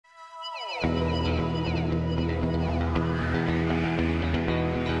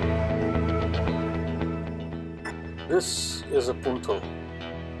This is a Punto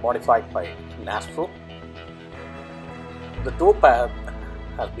modified by Nastro. The door pad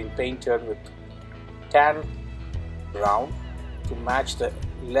has been painted with tan brown to match the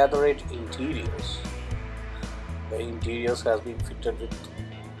leatherette interiors. The interiors has been fitted with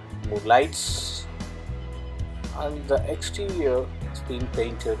mood lights, and the exterior has been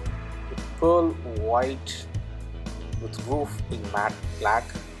painted with pearl white with roof in matte black.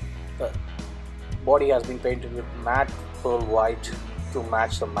 The body has been painted with matte pearl white to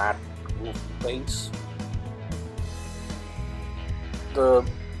match the matte roof paints. The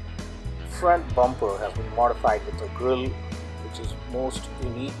front bumper has been modified with a grille, which is most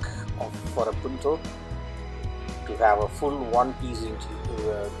unique for a Punto, to have a full one-piece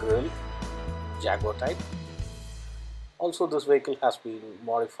grille, Jaguar type. Also, this vehicle has been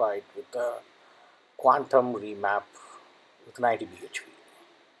modified with a quantum remap with 90 bhp.